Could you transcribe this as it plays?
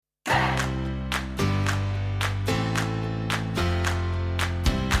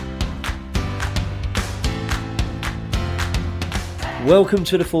Welcome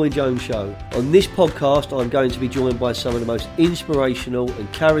to the Foyne Jones Show. On this podcast, I'm going to be joined by some of the most inspirational and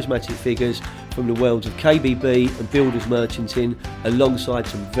charismatic figures from the worlds of KBB and builders merchanting, alongside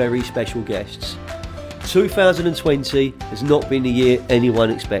some very special guests. 2020 has not been the year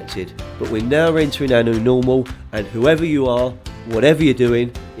anyone expected, but we're now entering our new normal, and whoever you are, whatever you're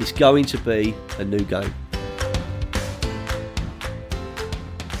doing, it's going to be a new game.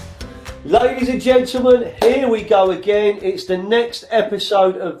 Ladies and gentlemen, here we go again. It's the next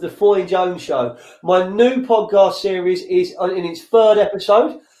episode of the Foyne Jones Show. My new podcast series is in its third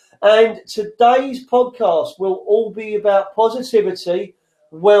episode, and today's podcast will all be about positivity,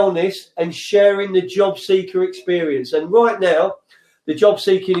 wellness, and sharing the job seeker experience. And right now, the job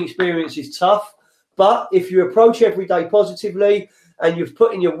seeking experience is tough, but if you approach every day positively and you've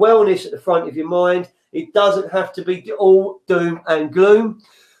put in your wellness at the front of your mind, it doesn't have to be all doom and gloom.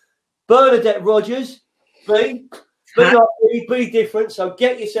 Bernadette Rogers, be different. So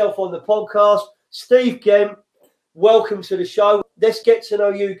get yourself on the podcast. Steve Gent, welcome to the show. Let's get to know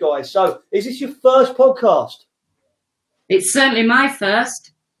you guys. So, is this your first podcast? It's certainly my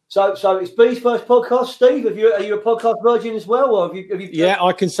first. So it's B's first podcast. Steve, are you a podcast virgin as well, or have you? Yeah,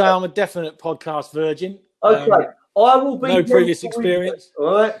 I can say I'm a definite podcast virgin. Okay, I will be. No previous experience.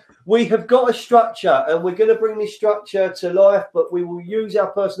 All right. We have got a structure, and we're going to bring this structure to life, but we will use our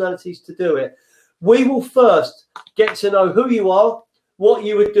personalities to do it. We will first get to know who you are, what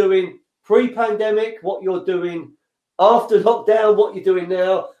you were doing pre-pandemic, what you're doing after lockdown, what you're doing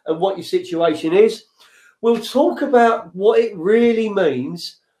now, and what your situation is. We'll talk about what it really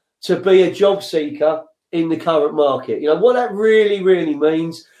means to be a job seeker in the current market. You know, what that really, really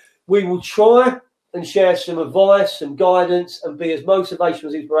means. We will try and share some advice and guidance and be as motivational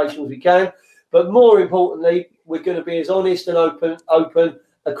as inspirational as we can. But more importantly, we're going to be as honest and open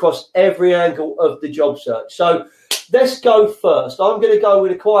across every angle of the job search. So let's go first. I'm going to go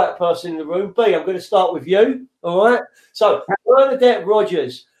with a quiet person in the room. B, I'm going to start with you. All right. So Bernadette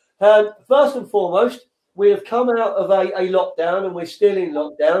Rogers, first and foremost, we have come out of a lockdown and we're still in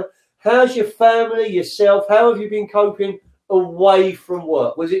lockdown. How's your family, yourself? How have you been coping away from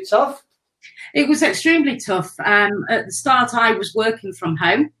work? Was it tough? It was extremely tough. At the start, I was working from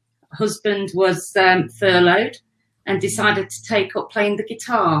home. Husband was furloughed and decided to take up playing the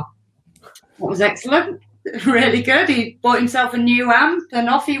guitar. That was excellent. Really good. He bought himself a new amp and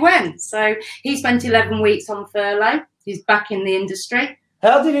off he went. So he spent 11 weeks on furlough. He's back in the industry.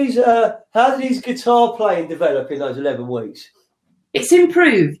 How did his guitar playing develop in those 11 weeks? It's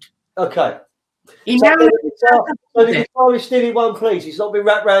improved. Okay. So the guitar is still in one place. It's not been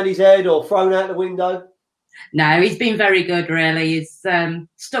wrapped around his head or thrown out the window. No, he's been very good, really. He's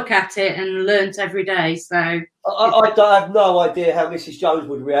stuck at it and learnt every day. So I have no idea how Mrs. Jones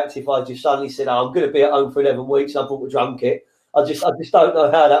would react if I just suddenly said, "Oh, I'm going to be at home for 11 weeks. I bought a drum kit." I just don't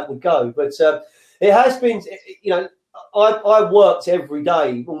know how that would go. But it has been, you know, I worked every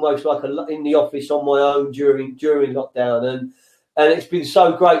day, almost like in the office on my own during lockdown, and it's been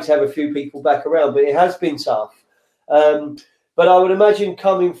so great to have a few people back around. But it has been tough. But I would imagine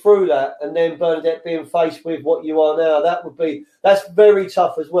coming through that, and then Bernadette being faced with what you are now, that's very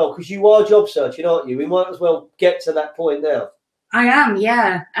tough as well, because you are job searching, aren't you? We might as well get to that point now. I am,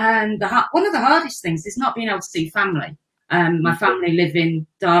 yeah. And one of the hardest things is not being able to see family. My family live in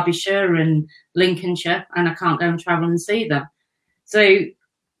Derbyshire and Lincolnshire, and I can't go and travel and see them. So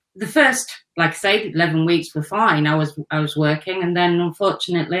the first, like I say, 11 weeks were fine. I was working, and then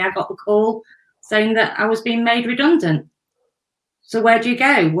unfortunately I got the call saying that I was being made redundant. So where do you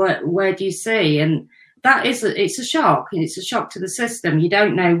go? Where do you see? And it's a shock. It's a shock to the system. You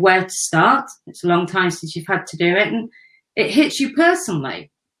don't know where to start. It's a long time since you've had to do it, and it hits you personally.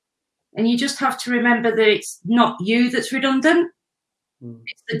 And you just have to remember that it's not you that's redundant.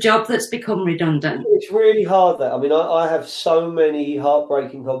 It's the job that's become redundant. It's really hard. That, I mean, I have so many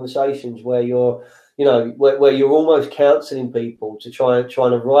heartbreaking conversations where you're almost counselling people to try and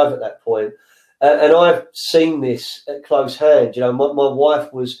arrive at that point. And I've seen this at close hand. You know, my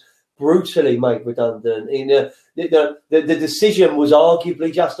wife was brutally made redundant. You know, the decision was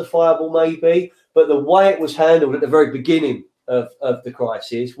arguably justifiable, maybe, but the way it was handled at the very beginning of the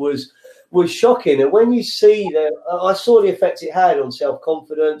crisis was shocking. And when you see that, I saw the effect it had on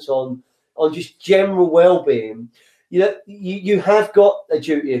self-confidence, on just general well-being. You know, you have got a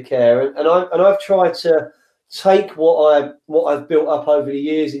duty of care, and I've tried to take what I've built up over the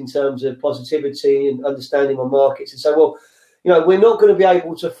years in terms of positivity and understanding on markets, and say, well, you know, we're not going to be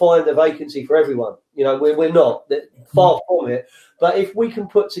able to find a vacancy for everyone. You know, we're not, far from it. But if we can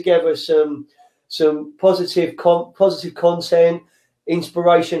put together some positive content,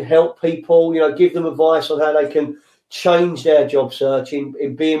 inspiration, help people, you know, give them advice on how they can change their job search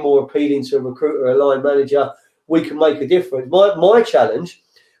in being more appealing to a recruiter, a line manager, we can make a difference. My challenge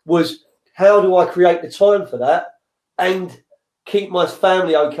was, how do I create the time for that and keep my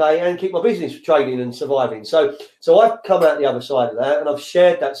family okay and keep my business trading and surviving? So I've come out the other side of that, and I've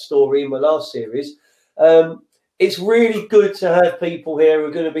shared that story in my last series. It's really good to have people here who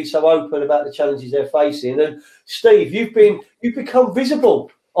are going to be so open about the challenges they're facing. And Steve, you've become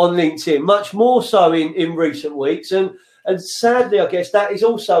visible on LinkedIn, much more so in recent weeks, and sadly, I guess that is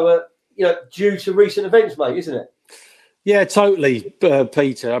also due to recent events, mate, isn't it? Yeah, totally,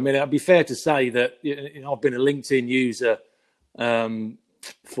 Peter. I mean, it'd be fair to say that I've been a LinkedIn user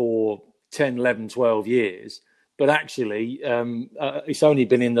for 10, 11, 12 years, but actually it's only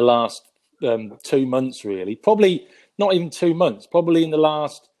been in the last 2 months, really. Probably not even 2 months, probably in the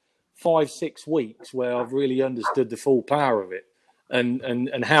last 5-6 weeks where I've really understood the full power of it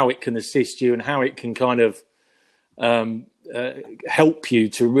and how it can assist you and how it can kind of help you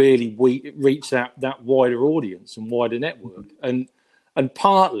to really reach that wider audience and wider network. And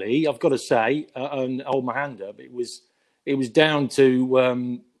partly, I've got to say, and hold my hand up, it was down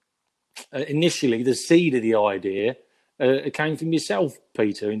to initially the seed of the idea. It came from yourself,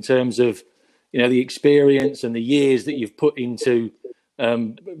 Peter, in terms of the experience and the years that you've put into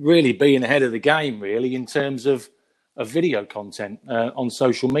really being ahead of the game, really, in terms of video content on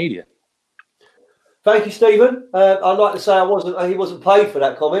social media. Thank you, Stephen. I'd like to say he wasn't paid for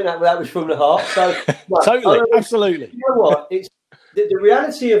that comment. That was from the heart. So totally, absolutely. You know what? It's the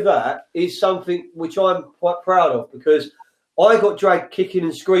reality of that is something which I'm quite proud of, because I got dragged kicking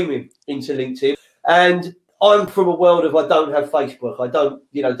and screaming into LinkedIn, and I'm from a world of, I don't have Facebook. I don't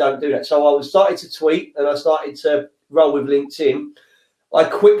do that. So I started to tweet and I started to roll with LinkedIn. I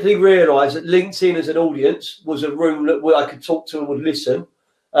quickly realised that LinkedIn as an audience was a room that I could talk to and would listen.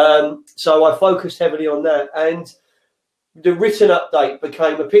 So I focused heavily on that, and the written update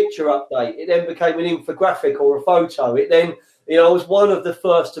became a picture update. It then became an infographic or a photo. It then, I was one of the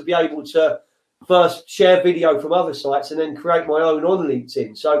first to be able to first share video from other sites and then create my own on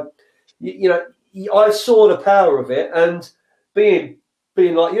LinkedIn. So, I saw the power of it, and being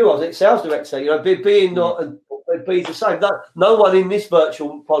like you, I was ex-sales director. Being not be the same. No one in this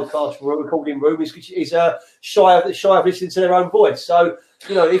virtual podcast recording room is shy of listening to their own voice. So,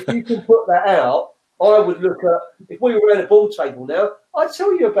 if you can put that out, I would look at, if we were at a ball table now, I'd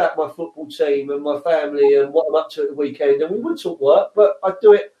tell you about my football team and my family and what I'm up to at the weekend, and we would talk work, but I'd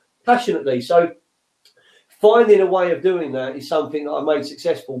do it passionately. So finding a way of doing that is something that I made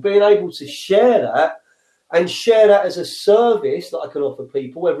successful. Being able to share that as a service that I can offer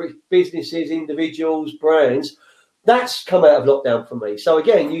people, whether it's businesses, individuals, brands, that's come out of lockdown for me. So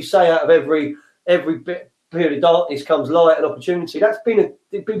again, you say out of every period of darkness comes light and opportunity. That's been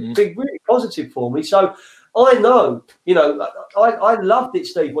really positive for me. So I know, I loved it,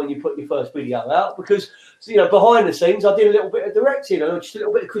 Steve, when you put your first video out, because, behind the scenes, I did a little bit of directing and just a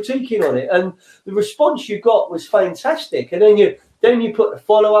little bit of critiquing on it. And the response you got was fantastic. And then you put the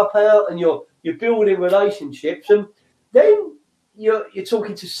follow-up out and you're building relationships. And then you're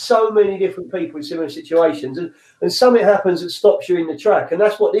talking to so many different people in similar situations. And something happens that stops you in the track. And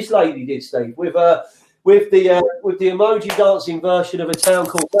that's what this lady did, Steve, with the emoji dancing version of a town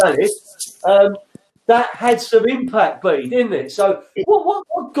called Dallas. That had some impact, didn't it? So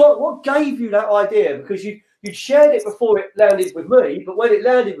what gave you that idea? Because you shared it before it landed with me, but when it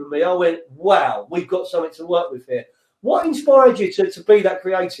landed with me, I went, wow, we've got something to work with here. What inspired you to be that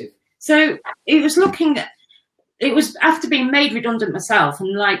creative? So it was after being made redundant myself and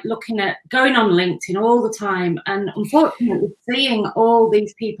looking at going on LinkedIn all the time, and unfortunately seeing all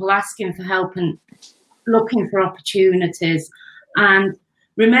these people asking for help and looking for opportunities and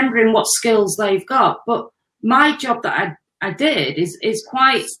remembering what skills they've got. But my job that I did is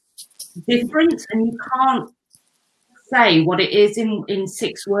quite different, and you can't say what it is in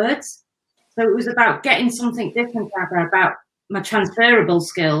 6 words. So it was about getting something different out there, about my transferable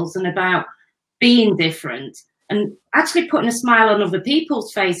skills and about being different, and actually putting a smile on other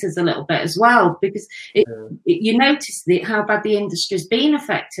people's faces a little bit as well, because you notice how bad the industry's been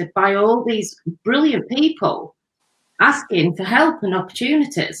affected by all these brilliant people asking for help and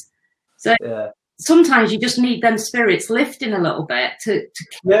opportunities. So sometimes you just need them spirits lifting a little bit to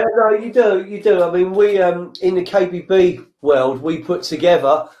Yeah, no, you do. I mean, we in the KBB world, we put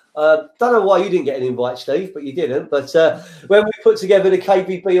together. Don't know why you didn't get an invite, Steve, but you didn't. But when we put together the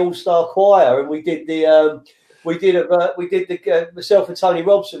KBB All-Star Choir, and we did myself and Tony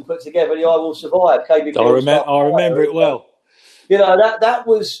Robson put together the I Will Survive KBB. I remember it well. That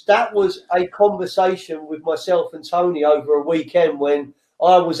was a conversation with myself and Tony over a weekend when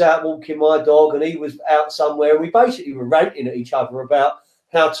I was out walking my dog and he was out somewhere, and we basically were ranting at each other about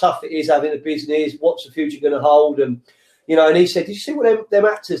how tough it is having a business, what's the future going to hold, and and he said, "Did you see what them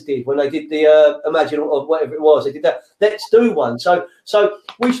actors did when they did the Imagine or whatever it was? They did that. Let's do one." So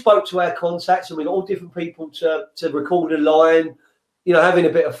we spoke to our contacts, and we got all different people to record a line, having a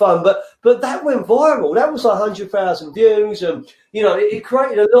bit of fun. But that went viral. That was like 100,000 views, and it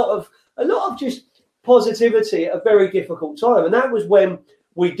created a lot of just positivity at a very difficult time. And that was when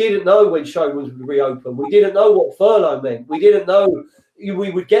we didn't know when showrooms would reopen. We didn't know what furlough meant. We didn't know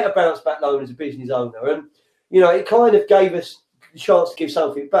we would get a bounce back loan as a business owner, and it kind of gave us the chance to give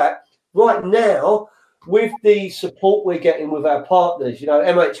something back. Right now, with the support we're getting with our partners,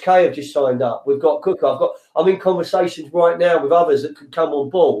 MHK have just signed up. We've got Cooker. I'm in conversations right now with others that could come on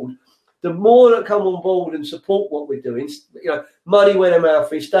board. The more that come on board and support what we're doing, money where their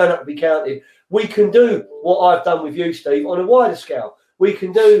mouth is, stand up and be counted. We can do what I've done with you, Steve, on a wider scale. We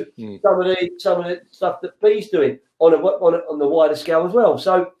can do some of the stuff that B's doing on the wider scale as well.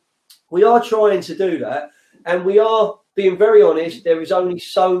 So we are trying to do that. And we are being very honest. There is only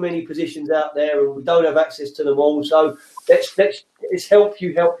so many positions out there, and we don't have access to them all. So let's help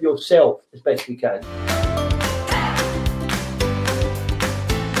you help yourself as best we can.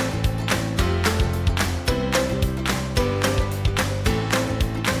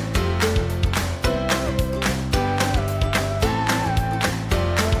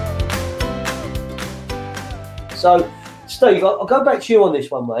 So, Steve, I'll go back to you on this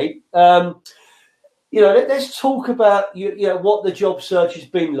one, mate. Let's talk about what the job search has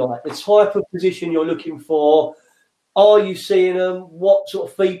been like, the type of position you're looking for. Are you seeing them? What sort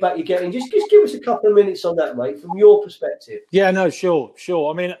of feedback you're getting? Just give us a couple of minutes on that, mate, from your perspective. Yeah, no, sure.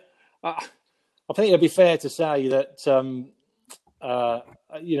 I mean, I think it'd be fair to say that the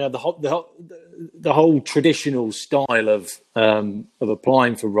whole traditional style of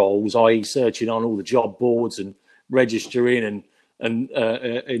applying for roles, i.e., searching on all the job boards and registering and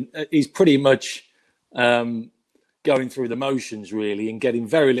is pretty much going through the motions, really, and getting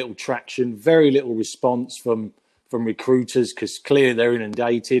very little traction, very little response from recruiters, because clearly they're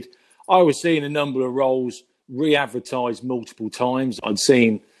inundated. I was seeing a number of roles re-advertised multiple times. I'd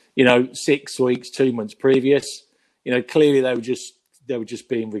seen 6 weeks, 2 months previous. Clearly they were just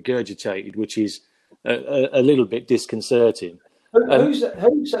being regurgitated, which is a little bit disconcerting. Who's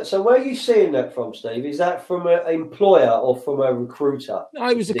that? So where are you seeing that from, Steve? Is that from an employer or from a recruiter? No,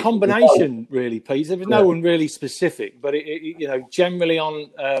 it was a combination, really, Pete. There was no one really specific, but generally on.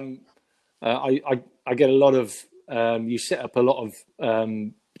 I get a lot of. You set up a lot of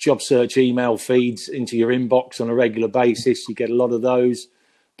job search email feeds into your inbox on a regular basis. You get a lot of those,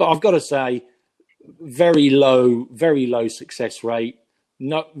 but I've got to say, very low success rate.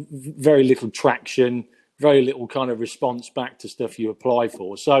 Not very little traction. Very little kind of response back to stuff you apply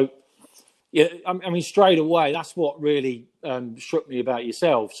for. So, yeah, I mean, straight away, that's what really struck me about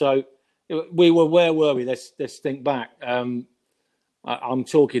yourself. So, where were we? Let's think back. I'm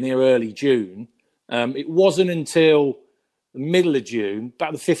talking here early June. It wasn't until the middle of June,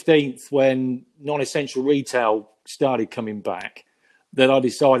 about the 15th, when non-essential retail started coming back, that I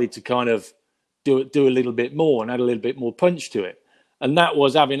decided to kind of do a little bit more and add a little bit more punch to it. And that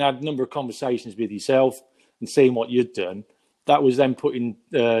was having had a number of conversations with yourself and seeing what you'd done. That was then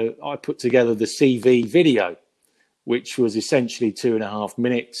I put together the CV video, which was essentially 2.5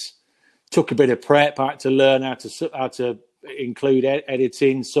 minutes. Took a bit of prep. I had to learn how to include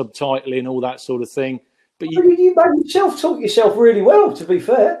editing, subtitling, all that sort of thing. But you made yourself taught yourself really well, to be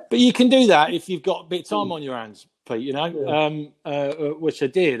fair. But you can do that if you've got a bit of time on your hands, Pete. Which I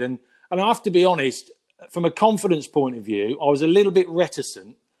did, and I have to be honest. From a confidence point of view, I was a little bit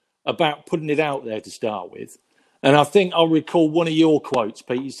reticent about putting it out there to start with. And I think I'll recall one of your quotes,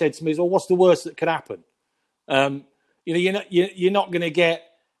 Pete. You said to me, "Well, what's the worst that could happen?" You're not going to get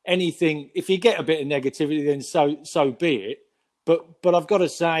anything. If you get a bit of negativity, then so be it. But I've got to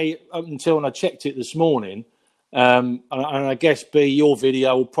say, up until I checked it this morning, and I guess your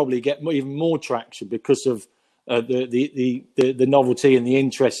video will probably get even more traction because of the novelty and the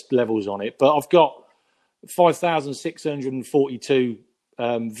interest levels on it. But I've got 5,642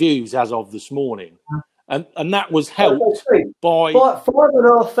 views as of this morning. And that was helped by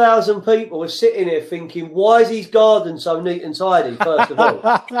 5,500 people were sitting here thinking, why is his garden so neat and tidy, first of all?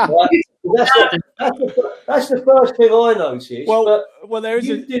 Right? That's the first thing I noticed. Well, there is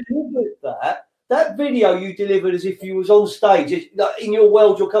delivered that video you delivered as if you was on stage. In your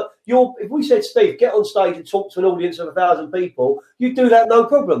world, if we said, Steve, get on stage and talk to an audience of 1,000 people, you'd do that no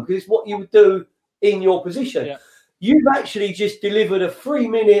problem, because it's what you would do in your position. Yeah. You've actually just delivered a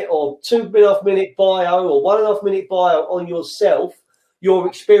 3-minute or 2.5 minute bio or 1.5 minute bio on yourself your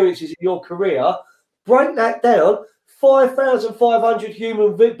experiences in your career. Break that down. 5,500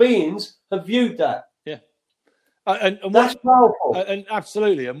 human beings have viewed that. Yeah. That's powerful. And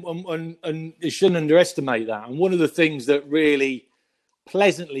absolutely. And you shouldn't underestimate that. And one of the things that really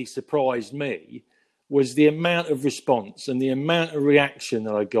pleasantly surprised me was the amount of response and the amount of reaction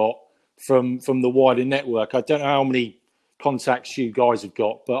that I got from the wider network. I don't know how many contacts you guys have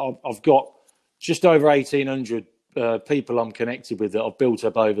got, but I've got just over 1,800 people I'm connected with that I've built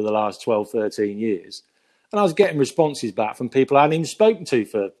up over the last 12, 13 years. And I was getting responses back from people I hadn't even spoken to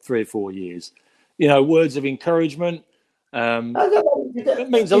for 3 or 4 years. You know, words of encouragement. It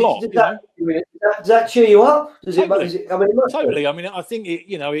means a lot. Does that cheer you up? Totally. Totally. I mean, I think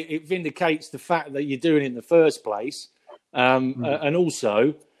it vindicates the fact that you're doing it in the first place, and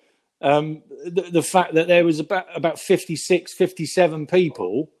also the fact that there was about 56, 57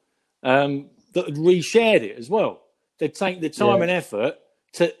 people that had reshared it as well. They'd take the time and effort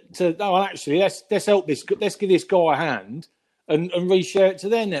to actually let's help this. Let's give this guy a hand and reshare it to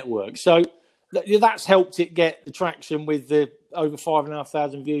their network. So that's helped it get the traction with the over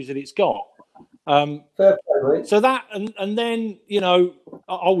 5,500 views that it's got. So that, and then,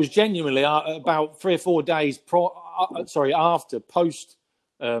 I was genuinely about 3 or 4 days after post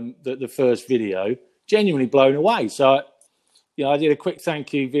the first video, genuinely blown away. So, I did a quick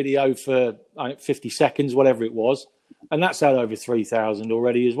thank you video for 50 seconds, whatever it was, and that's had over 3,000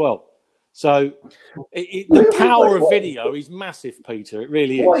 already as well. So the power of video is massive, Peter. It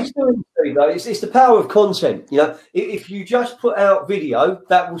really is. What he's doing, though, it's the power of content. If you just put out video,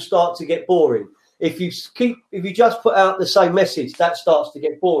 that will start to get boring. If you just put out the same message, that starts to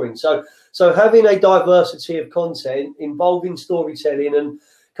get boring. So having a diversity of content involving storytelling and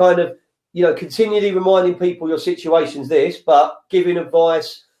kind of, continually reminding people your situation's this, but giving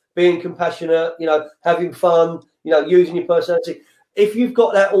advice, being compassionate, having fun, using your personality. If you've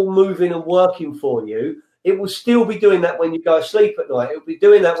got that all moving and working for you, it will still be doing that when you go to sleep at night. It will be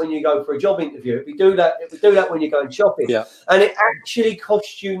doing that when you go for a job interview. It will do that when you're going shopping. Yeah. And it actually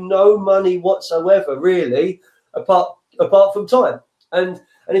costs you no money whatsoever, really, apart from time. And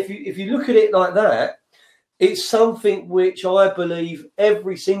if you look at it like that, it's something which I believe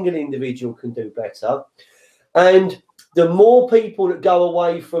every single individual can do better. And the more people that go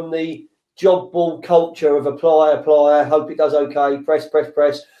away from the job board culture of apply, hope it does okay, press,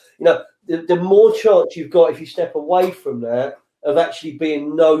 the more chance you've got if you step away from that of actually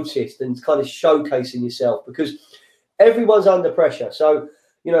being noticed and kind of showcasing yourself, because everyone's under pressure. So,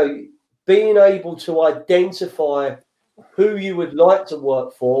 being able to identify who you would like to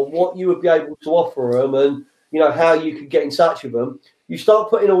work for, what you would be able to offer them, and, how you could get in touch with them, you start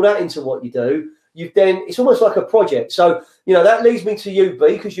putting all that into what you do. It's almost like a project. So, that leads me to you,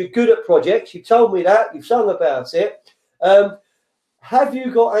 B, because you're good at projects. You told me that. You've sung about it. Have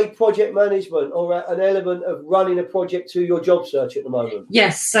you got a project management or an element of running a project to your job search at the moment?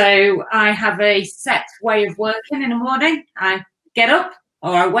 Yes. So I have a set way of working in the morning. I get up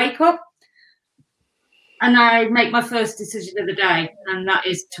or I wake up and I make my first decision of the day, and that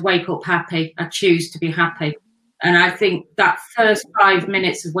is to wake up happy. I choose to be happy. And I think that first 5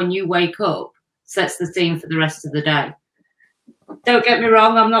 minutes of when you wake up sets the scene for the rest of the day. Don't get me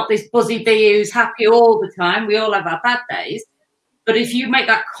wrong, I'm not this buzzy bee who's happy all the time. We all have our bad days. But if you make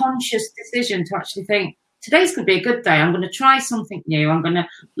that conscious decision to actually think, today's going to be a good day, I'm going to try something new, I'm going to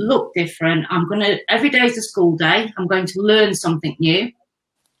look different, every day's a school day, I'm going to learn something new.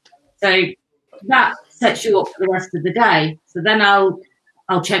 So that sets you up for the rest of the day. So then I'll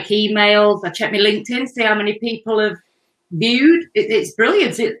check emails, I check my LinkedIn, see how many people have viewed. It's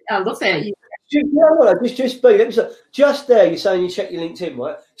brilliant. I love it. Just there, you're saying you check your LinkedIn,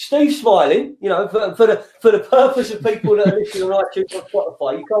 right? Steve's smiling, for the purpose of people that are listening on iTunes or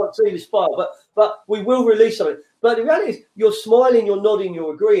Spotify. You can't see the smile, but we will release something. But the reality is, you're smiling, you're nodding,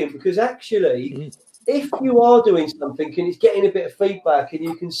 you're agreeing, because actually, if you are doing something and it's getting a bit of feedback and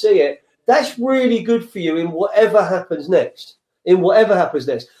you can see it, that's really good for you in whatever happens next. I want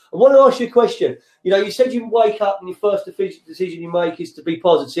to ask you a question. You said you wake up and your first decision you make is to be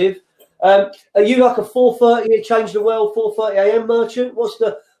positive. Are you like a 4:30 change the world 4:30 a.m. merchant?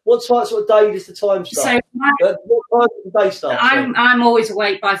 What sort of day does the time start? So what time does the day start? I'm always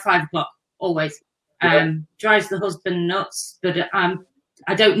awake by 5 o'clock. Always. Drives the husband nuts, but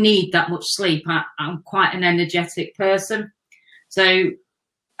I don't need that much sleep. I'm quite an energetic person, so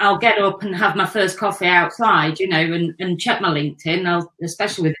I'll get up and have my first coffee outside, and check my LinkedIn.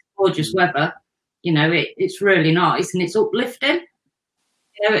 Especially with gorgeous weather, it's really nice and it's uplifting.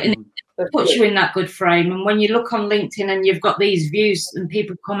 And it puts you in that good frame. And when you look on LinkedIn and you've got these views and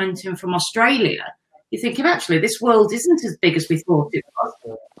people commenting from Australia, you're thinking, actually, this world isn't as big as we thought it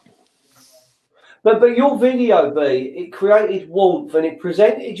was. But your video, B, it created warmth and it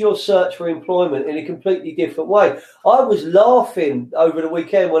presented your search for employment in a completely different way. I was laughing over the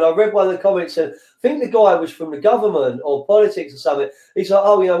weekend when I read one of the comments, and I think the guy was from the government or politics or something. He's like,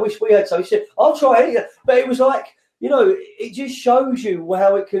 oh, I wish we had something. He said, I'll try anything. But it was like, it just shows you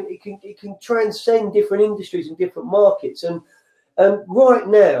how it can transcend different industries and different markets. And right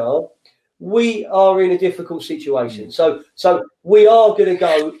now, we are in a difficult situation. So we are going to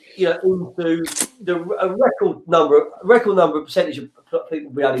go, into a record number of percentage of people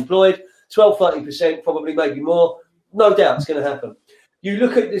will be unemployed, 12-13%, probably maybe more. No doubt it's going to happen. You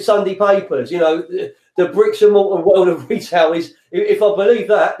look at the Sunday papers, the bricks and mortar world of retail is, if I believe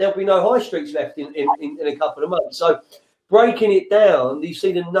that, there'll be no high streets left in a couple of months. So breaking it down, you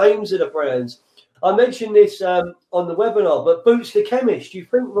see the names of the brands. I mentioned this on the webinar, but Boots the Chemist, you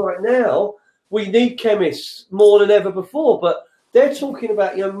think right now we need chemists more than ever before, but they're talking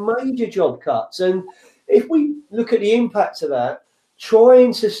about major job cuts. And if we look at the impact of that,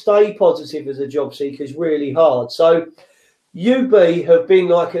 trying to stay positive as a job seeker is really hard. So you, B, have been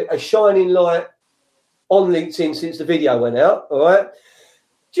like a shining light on LinkedIn since the video went out, all right?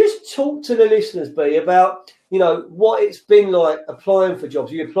 Just talk to the listeners, B, about what it's been like applying for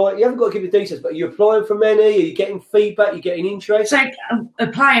jobs. You haven't got to give the details, but are you applying for many? Are you getting feedback? Are you getting interest? So I'm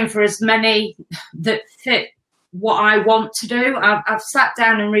applying for as many that fit what I want to do. I've sat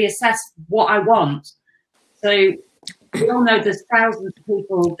down and reassessed what I want. So we all know there's thousands of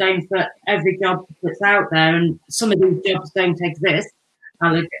people going for every job that's out there, and some of these jobs don't exist.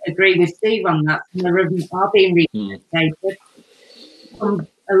 I'll agree with Steve on that. Some of them are being relocated.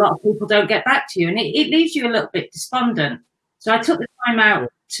 A lot of people don't get back to you, and it leaves you a little bit despondent. So I took the time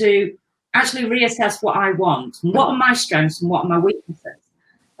out to actually reassess what I want and what are my strengths and what are my weaknesses.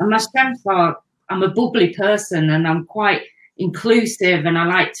 And my strengths are, I'm a bubbly person and I'm quite inclusive, and I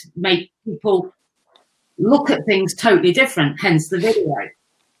like to make people look at things totally different, hence the video.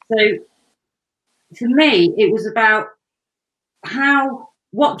 So for me, it was about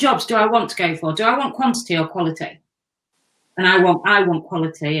what jobs do I want to go for? Do I want quantity or quality? And I want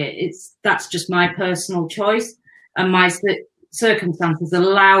quality. That's just my personal choice, and my circumstances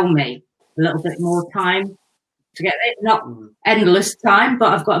allow me a little bit more time to get it. Not endless time,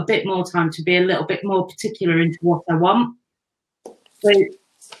 but I've got a bit more time to be a little bit more particular into what I want. So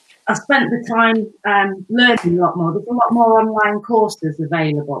I spent the time learning a lot more. There's a lot more online courses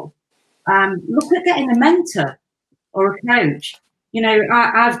available. Look at getting a mentor or a coach.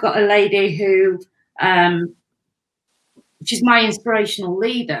 I've got a lady who. She's my inspirational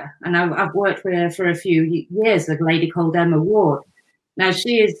leader, and I've worked with her for a few years, a lady called Emma Ward. Now,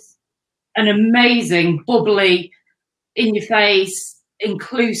 she is an amazing, bubbly, in-your-face,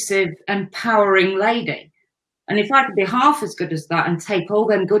 inclusive, empowering lady. And if I could be half as good as that and take all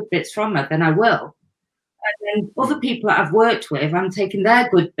them good bits from her, then I will. And then other people that I've worked with, I'm taking their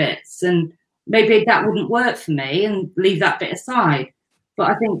good bits, and maybe that wouldn't work for me and leave that bit aside.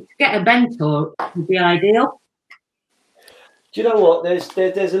 But I think to get a mentor would be ideal. Do you know what?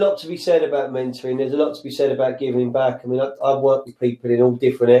 There's a lot to be said about mentoring. There's a lot to be said about giving back. I mean, I've worked with people in all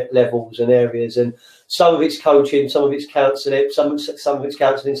different levels and areas, and some of it's coaching, some of it's counselling, some of it's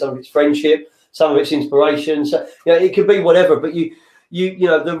counselling, some of it's friendship, some of it's inspiration. So it could be whatever. But you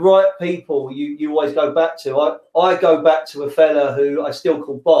the right people you always go back to. I go back to a fella who I still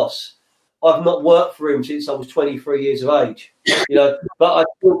call boss. I've not worked for him since I was 23 years of age, but I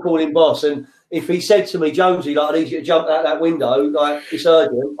still call him boss. And if he said to me, Jonesy, I need you to jump out that window, like it's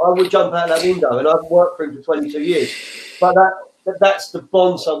urgent, I would jump out that window, and I've worked for him for 22 years. But that's the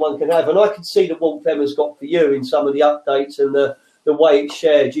bond someone can have. And I can see the warmth Emma's got for you in some of the updates and the way it's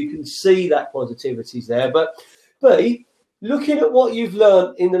shared. You can see that positivity's there. But B, looking at what you've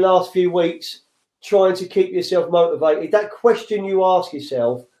learned in the last few weeks, trying to keep yourself motivated, that question you ask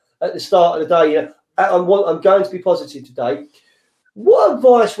yourself at the start of the day, I'm going to be positive today. What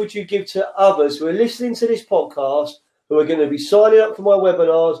advice would you give to others who are listening to this podcast, who are going to be signing up for my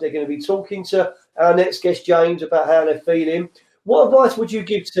webinars? They're going to be talking to our next guest, James, about how they're feeling. What advice would you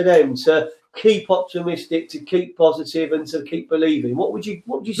give to them to keep optimistic, to keep positive, and to keep believing? What would you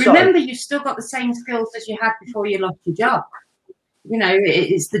say? Remember, you've still got the same skills as you had before you lost your job.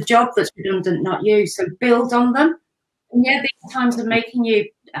 It's the job that's redundant, not you. So build on them. And these times are making you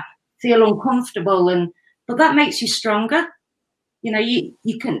feel uncomfortable, but that makes you stronger.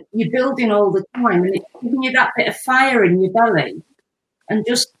 You're building all the time, and it's giving you that bit of fire in your belly, and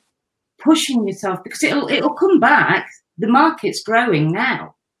just pushing yourself, because it'll come back. The market's growing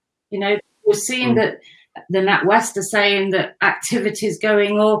now. We're seeing that the NatWest are saying that activity is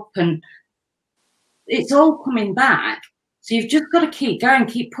going up, and it's all coming back. So you've just got to keep going,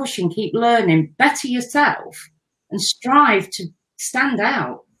 keep pushing, keep learning, better yourself, and strive to stand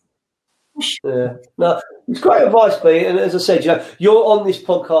out. Yeah, no, it's great advice, Pete. And as I said, you're on this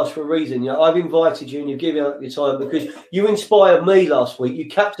podcast for a reason. I've invited you, and you've given up your time because you inspired me last week. You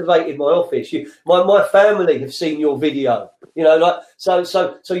captivated my office. My family have seen your video.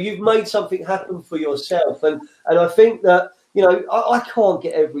 So you've made something happen for yourself, and I think that I can't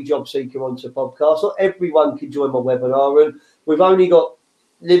get every job seeker onto a podcast. Not everyone can join my webinar, and we've only got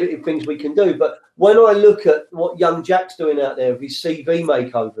limited things we can do. But when I look at what young Jack's doing out there with his CV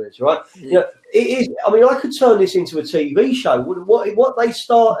makeovers, right? It is. I mean, I could turn this into a TV show. What they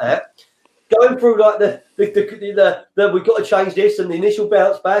start at, going through like the we've got to change this and the initial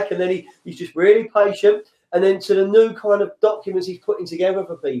bounce back, and then he's just really patient, and then to the new kind of documents he's putting together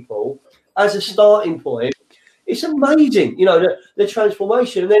for people as a starting point. It's amazing, the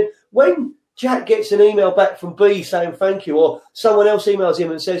transformation. And then when Jack gets an email back from B saying thank you, or someone else emails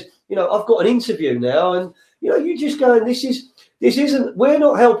him and says, I've got an interview now, and you just going, this isn't. We're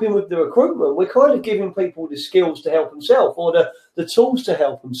not helping with the recruitment. We're kind of giving people the skills to help themselves, or the tools to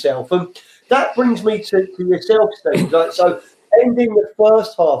help themselves. And that brings me to yourself, Steve. So ending the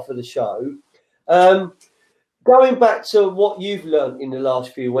first half of the show, going back to what you've learned in the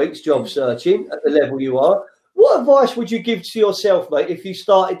last few weeks, job searching at the level you are. What advice would you give to yourself, mate, if you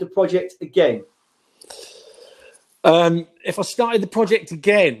started the project again? If I started the project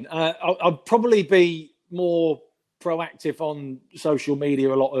again, I'd probably be more proactive on social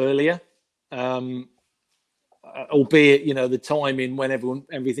media a lot earlier. Albeit, the timing when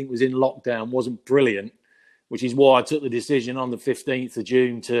everything was in lockdown wasn't brilliant, which is why I took the decision on the 15th of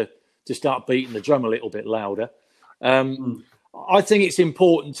June to start beating the drum a little bit louder. I think it's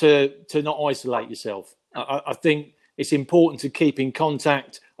important to not isolate yourself. I think it's important to keep in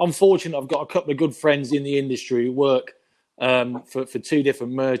contact. I'm fortunate I've got a couple of good friends in the industry who work for two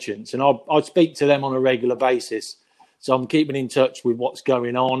different merchants, and I speak to them on a regular basis. So I'm keeping in touch with what's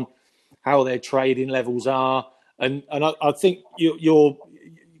going on, how their trading levels are, and I think you're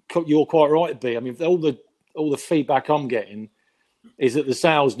quite right, B. I mean, all the feedback I'm getting is that the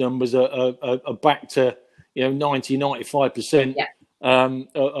sales numbers are back to 90-95%. Yeah.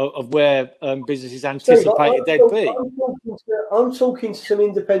 Of where businesses anticipated they'd be. I'm talking to some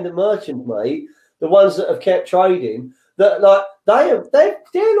independent merchants, mate, the ones that have kept trading, that they're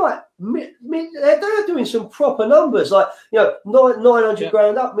doing some proper numbers, like 900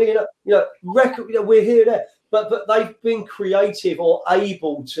 grand up, million, record, we're here there, but they've been creative or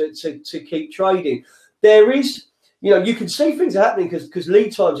able to keep trading. There is. You can see things are happening because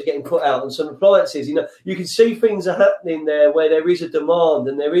lead times are getting put out on some appliances. You can see things are happening there where there is a demand,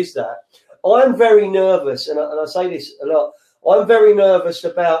 and there is that. I'm very nervous, and I say this a lot. I'm very nervous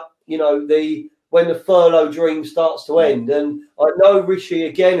about when the furlough dream starts to end. And I know Rishi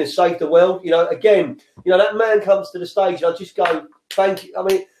again has saved the world. That man comes to the stage, and I just go, thank you. I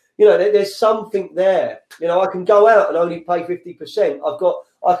mean, there's something there. I can go out and only pay 50%.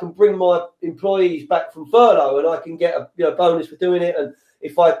 I can bring my employees back from furlough, and I can get a bonus for doing it. And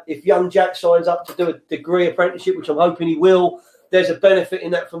if young Jack signs up to do a degree apprenticeship, which I'm hoping he will, there's a benefit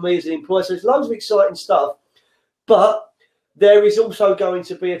in that for me as an employer. So there's loads of exciting stuff. But there is also going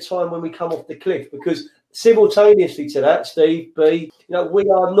to be a time when we come off the cliff, because simultaneously to that, Steve, we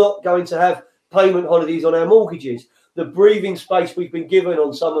are not going to have payment holidays on our mortgages. The breathing space we've been given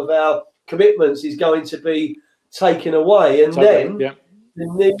on some of our commitments is going to be taken away. And the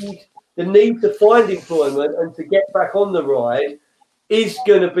need to find employment and to get back on the ride is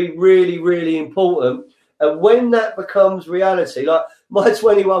going to be really, really important. And when that becomes reality, like my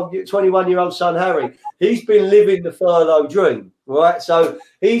 21-year-old son, Harry, he's been living the furlough dream, right? So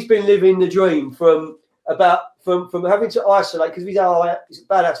he's been living the dream from having to isolate, because he's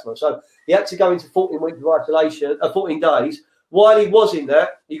bad asthma. So he had to go into 14 weeks of isolation, 14 days. While he was in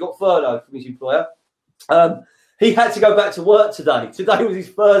that, he got furloughed from his employer. He had to go back to work today. Today was his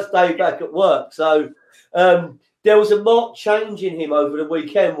first day back at work. So there was a marked change in him over the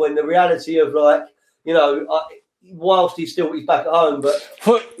weekend when the reality of whilst he's back at home, but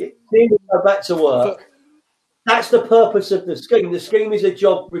he to go back to work. That's the purpose of the scheme. The scheme is a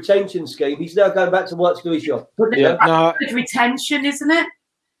job retention scheme. He's now going back to work to do his job. Good retention, isn't it?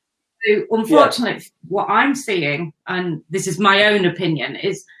 So unfortunately, what I'm seeing, and this is my own opinion,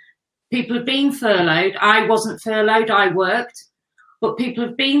 is people have been furloughed. I wasn't furloughed, I worked. But people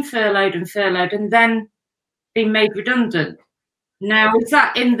have been furloughed and then been made redundant. Now, is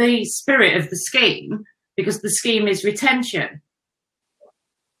that in the spirit of the scheme? Because the scheme is retention.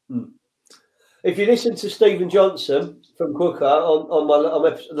 If you listen to Stephen Johnson from Quooker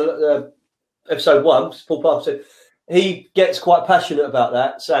on episode 1, Paul Parker, he gets quite passionate about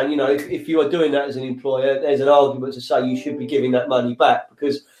that, saying, if you are doing that as an employer, there's an argument to say you should be giving that money back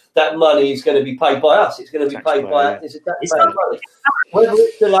because that money is going to be paid by us. It's going to be paid by it's a taxpayer money. Whether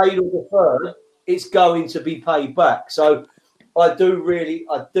it's delayed or deferred, it's going to be paid back. So I do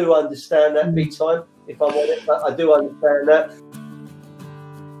understand that big time, if I'm honest. I do understand that.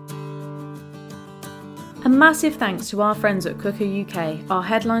 A massive thanks to our friends at Quooker UK, our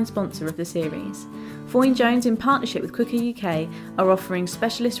headline sponsor of the series. Foyne Jones, in partnership with Quooker UK, are offering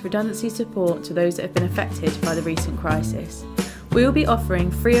specialist redundancy support to those that have been affected by the recent crisis. We will be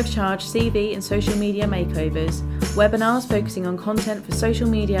offering free of charge CV and social media makeovers, webinars focusing on content for social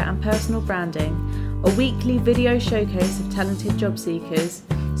media and personal branding, a weekly video showcase of talented job seekers,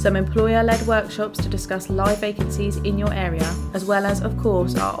 some employer-led workshops to discuss live vacancies in your area, as well as, of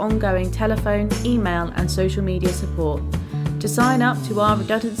course, our ongoing telephone, email and social media support. To sign up to our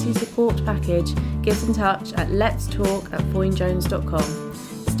redundancy support package, get in touch at letstalk@foynejones.com.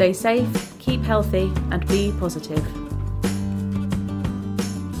 Stay safe, keep healthy and be positive.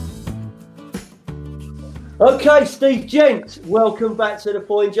 Okay, Steve, Gent, welcome back to the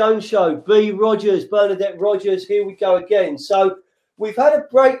Foyne Jones Show. B. Rogers, Bernadette Rogers, here we go again. So we've had a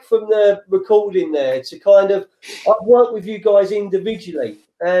break from the recording there to I've worked with you guys individually,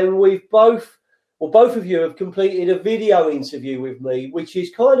 and we've both of you have completed a video interview with me, which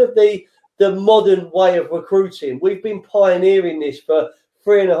is kind of the modern way of recruiting. We've been pioneering this for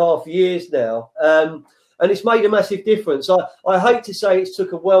 3.5 years now, and it's made a massive difference. I hate to say it's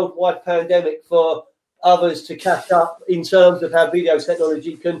took a worldwide pandemic for others to catch up in terms of how video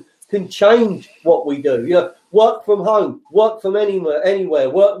technology can change what we do. Work from home, work from anywhere,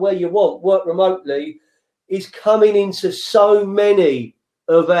 work where you want, work remotely is coming into so many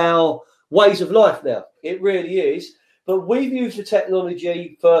of our ways of life now. It really is. But we've used the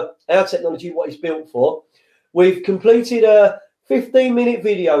technology for our technology, what it's built for. We've completed a 15-minute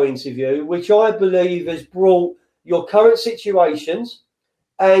video interview, which I believe has brought your current situations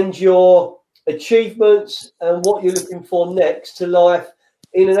and your achievements and what you're looking for next to life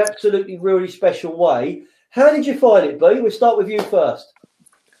in an absolutely really special way. How did you find it, B? We'll start with you first.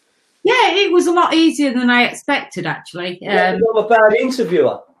 Yeah, it was a lot easier than I expected, actually. I'm a bad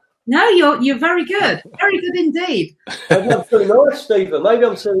interviewer. No, you're very good. Very good indeed. Maybe I'm too nice, Stephen. Maybe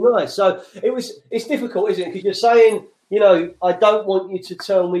I'm too nice. So it's difficult, isn't it? Because you're saying, I don't want you to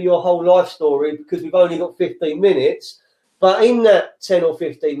tell me your whole life story because we've only got 15 minutes. But in that 10 or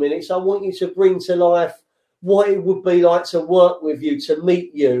 15 minutes, I want you to bring to life what it would be like to work with you, to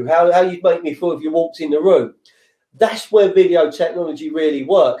meet you, how you'd make me feel if you walked in the room. That's where video technology really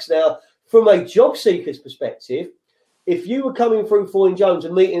works. Now, from a job seeker's perspective, if you were coming through Foyne Jones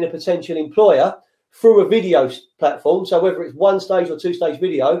and meeting a potential employer through a video platform, so whether it's 1-stage or 2-stage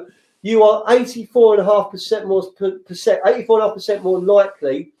video, you are 84.5% more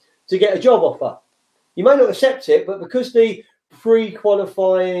likely to get a job offer. You may not accept it, but because the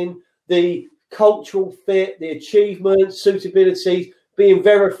pre-qualifying, the cultural fit, the achievements, suitability being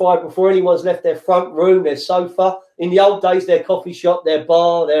verified before anyone's left their front room, their sofa, in the old days, their coffee shop, their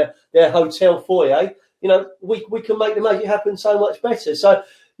bar, their hotel foyer, we can make the magic happen so much better. So,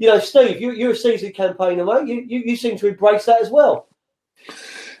 Steve, you're a seasoned campaigner, mate. You seem to embrace that as well.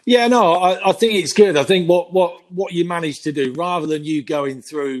 Yeah, no, I think it's good. I think what you managed to do, rather than you going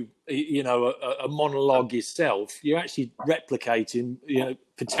through, a monologue yourself, you're actually replicating,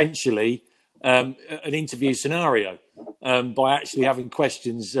 potentially an interview scenario by actually having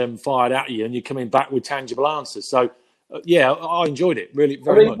questions fired at you, and you're coming back with tangible answers. So, I enjoyed it really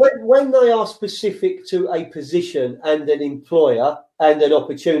very much. When they are specific to a position and an employer and an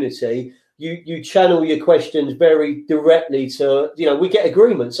opportunity, you channel your questions very directly to, we get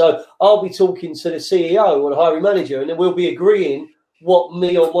agreement. So I'll be talking to the CEO or the hiring manager, and then we'll be agreeing what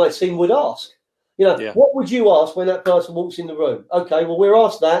me or my team would ask. What would you ask when that person walks in the room? Okay, well, we're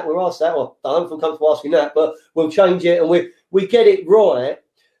asked that. Well, I don't feel comfortable asking that, but we'll change it and we get it right.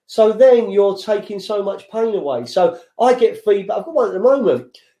 So then you're taking so much pain away. So I get feedback. I've got one at the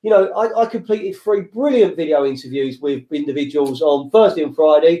moment. I completed 3 brilliant video interviews with individuals on Thursday and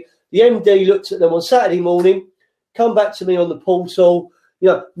Friday. The MD looked at them on Saturday morning, come back to me on the portal,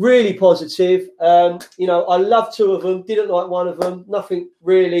 really positive. I love 2 of them, didn't like one of them, nothing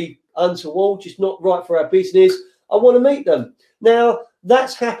really untoward, just not right for our business. I want to meet them. Now,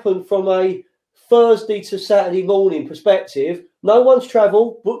 that's happened from a Thursday to Saturday morning perspective. No one's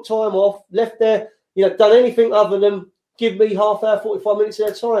travelled, booked time off, left there, done anything other than give me half hour, 45 minutes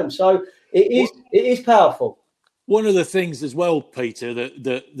at a time. So it is powerful. One of the things as well, Peter,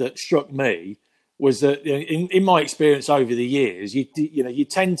 that struck me was that in my experience over the years,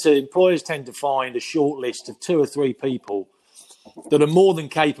 employers tend to find a short list of 2 or 3 people that are more than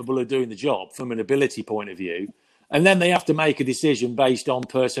capable of doing the job from an ability point of view. And then they have to make a decision based on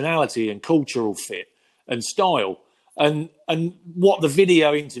personality and cultural fit and style. And what the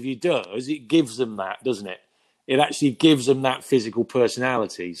video interview does, it gives them that, doesn't it? It actually gives them that physical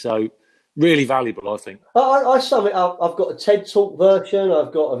personality. So really valuable, I think. I sum it up. I've got a TED Talk version.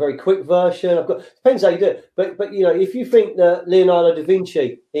 I've got a very quick version. Depends how you do it. But if you think that Leonardo da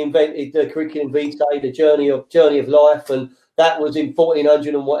Vinci invented the curriculum vitae, the journey of life, and that was in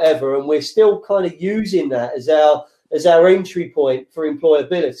 1400 and whatever, and we're still kind of using that as our entry point for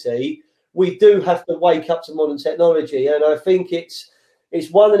employability, we do have to wake up to modern technology. And I think it's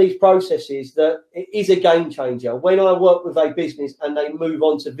one of these processes that is a game changer. When I work with a business and they move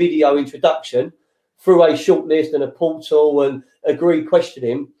on to video introduction through a shortlist and a portal and agree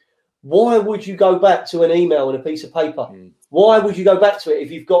questioning, why would you go back to an email and a piece of paper? Why would you go back to it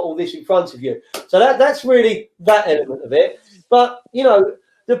if you've got all this in front of you? So that's really that element of it. But,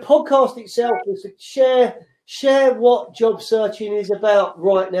 the podcast itself is to share what job searching is about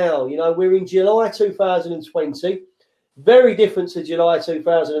right now. We're in July 2020, very different to July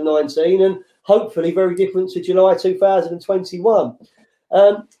 2019, and hopefully very different to July 2021.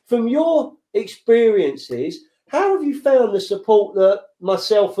 From your experiences, how have you found the support that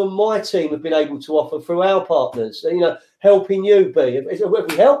myself and my team have been able to offer through our partners, helping you be? Have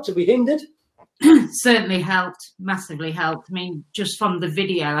we helped? Have we hindered? Certainly helped, massively helped. I mean, just from the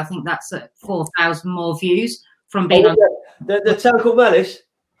video, I think that's at 4,000 more views from being on the Town Called Malice.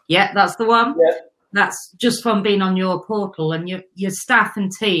 Yeah, that's the one. Yeah. That's just from being on your portal, and your staff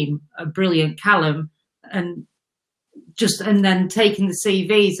and team are brilliant, Callum, and then taking the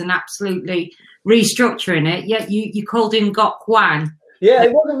CVs and absolutely restructuring it. Yeah, you called in Gok Kwan. Yeah,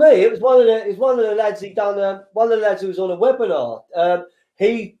 it wasn't me. It was one of the lads. One of the lads who was on a webinar.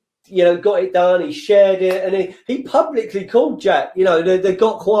 He got it done. He shared it, and he publicly called Jack. The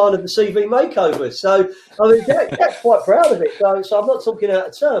Gok Kwan of the CV makeovers. So I mean, Jack's quite proud of it. So I'm not talking out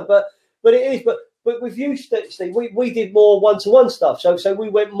of turn, but it is. But with you, Steve, we did more one-to-one stuff. So we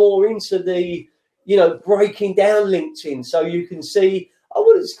went more into the, breaking down LinkedIn, so you can see, I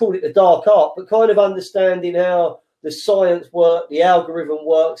wouldn't call it the dark art, but kind of understanding how the science works, the algorithm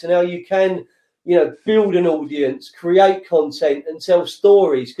works, and how you can, build an audience, create content, and tell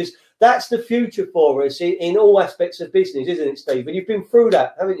stories, because that's the future for us in all aspects of business, isn't it, Steve? And you've been through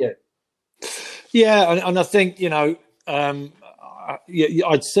that, haven't you? Yeah, and I think,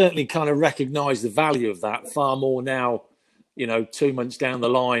 I'd certainly kind of recognise the value of that far more now, 2 months down the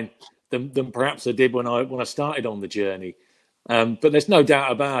line than perhaps I did when I started on the journey. But there's no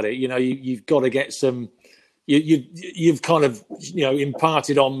doubt about it. You've got to get some. You've kind of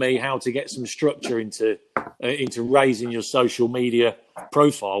imparted on me how to get some structure into raising your social media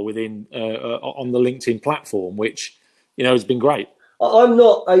profile within on the LinkedIn platform, which has been great. I'm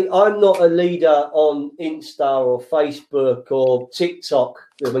not a leader on Insta or Facebook or TikTok.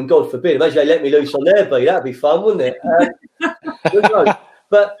 I mean, God forbid, imagine they let me loose on there, that'd be fun, wouldn't it?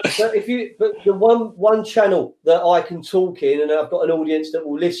 But the one channel that I can talk in, and I've got an audience that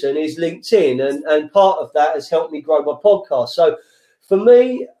will listen, is LinkedIn, and part of that has helped me grow my podcast. So for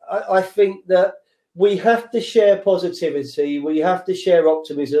me, I think that we have to share positivity, we have to share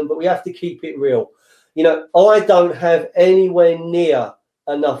optimism, but we have to keep it real. I don't have anywhere near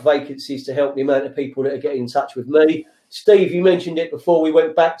enough vacancies to help the amount of people that are getting in touch with me. Steve, you mentioned it before we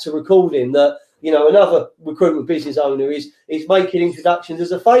went back to recording that, another recruitment business owner is making introductions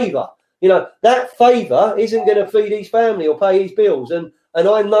as a favour. That favour isn't going to feed his family or pay his bills. And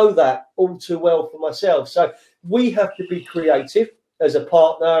I know that all too well for myself. So we have to be creative as a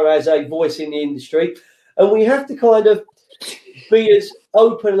partner, as a voice in the industry. And we have to kind of be as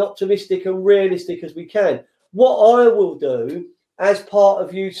open and optimistic and realistic as we can. What I will do as part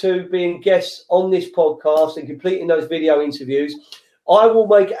of you two being guests on this podcast and completing those video interviews, I will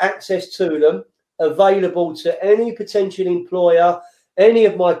make access to them available to any potential employer, any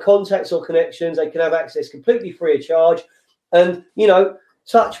of my contacts or connections. They can have access completely free of charge. And,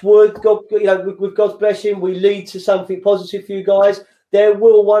 touch wood, God, with God's blessing, we lead to something positive for you guys. There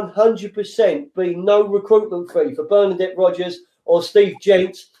will 100% be no recruitment fee for Bernadette Rogers or Steve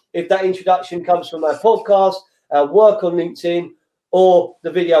Gent if that introduction comes from our podcast, our work on LinkedIn, or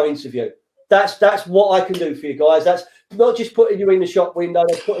the video interview. That's what I can do for you guys. That's not just putting you in the shop window,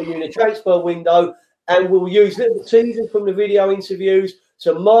 they're putting you in a transfer window, and we'll use little teasers from the video interviews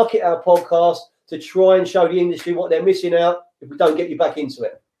to market our podcast to try and show the industry what they're missing out if we don't get you back into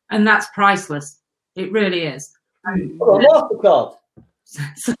it. And that's priceless. It really is. MasterCard.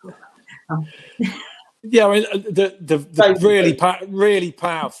 welcome. Yeah, I mean, the really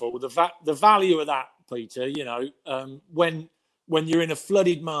powerful. The value of that, Peter. You know, when you're in a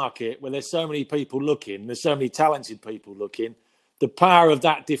flooded market where there's so many people looking, there's so many talented people looking, the power of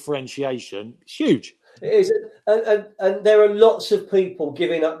that differentiation is huge. It is, and there are lots of people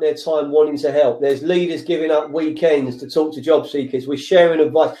giving up their time wanting to help. There's leaders giving up weekends to talk to job seekers. We're sharing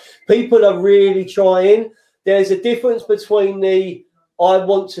advice. People are really trying. There's a difference between I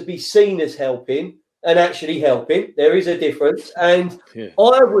want to be seen as helping and actually helping. There is a difference. And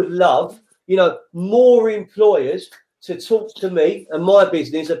I would love, more employers to talk to me and my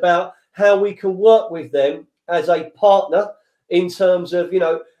business about how we can work with them as a partner in terms of,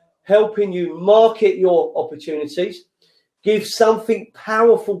 helping you market your opportunities, give something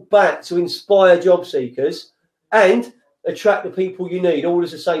powerful back to inspire job seekers and attract the people you need, all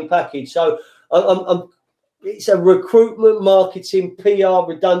as the same package. So it's a recruitment, marketing, PR,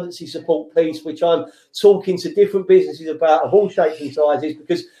 redundancy support piece, which I'm talking to different businesses about of all shapes and sizes,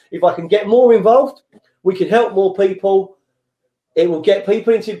 because if I can get more involved, we can help more people. It will get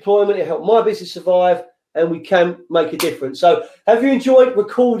people into employment. It'll help my business survive, and we can make a difference. So have you enjoyed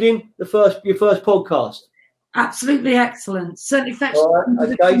recording your first podcast? Absolutely excellent. Certainly thanks. All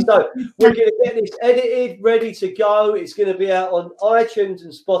right, okay, so we're going to get this edited, ready to go. It's going to be out on iTunes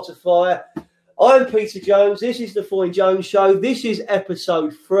and Spotify. I'm Peter Jones. This is the Foyne Jones Show. This is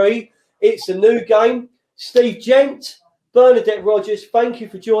episode 3. It's a new game. Steve Gent, Bernadette Rogers, thank you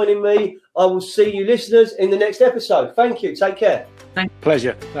for joining me. I will see you listeners in the next episode. Thank you. Take care.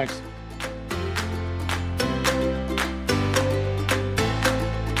 Pleasure. Thanks.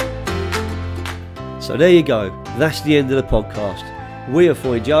 So there you go. That's the end of the podcast. We are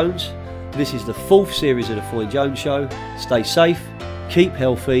Foyne Jones. This is the 4th series of the Foyne Jones Show. Stay safe, keep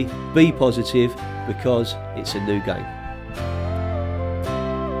healthy, be positive, because it's a new game.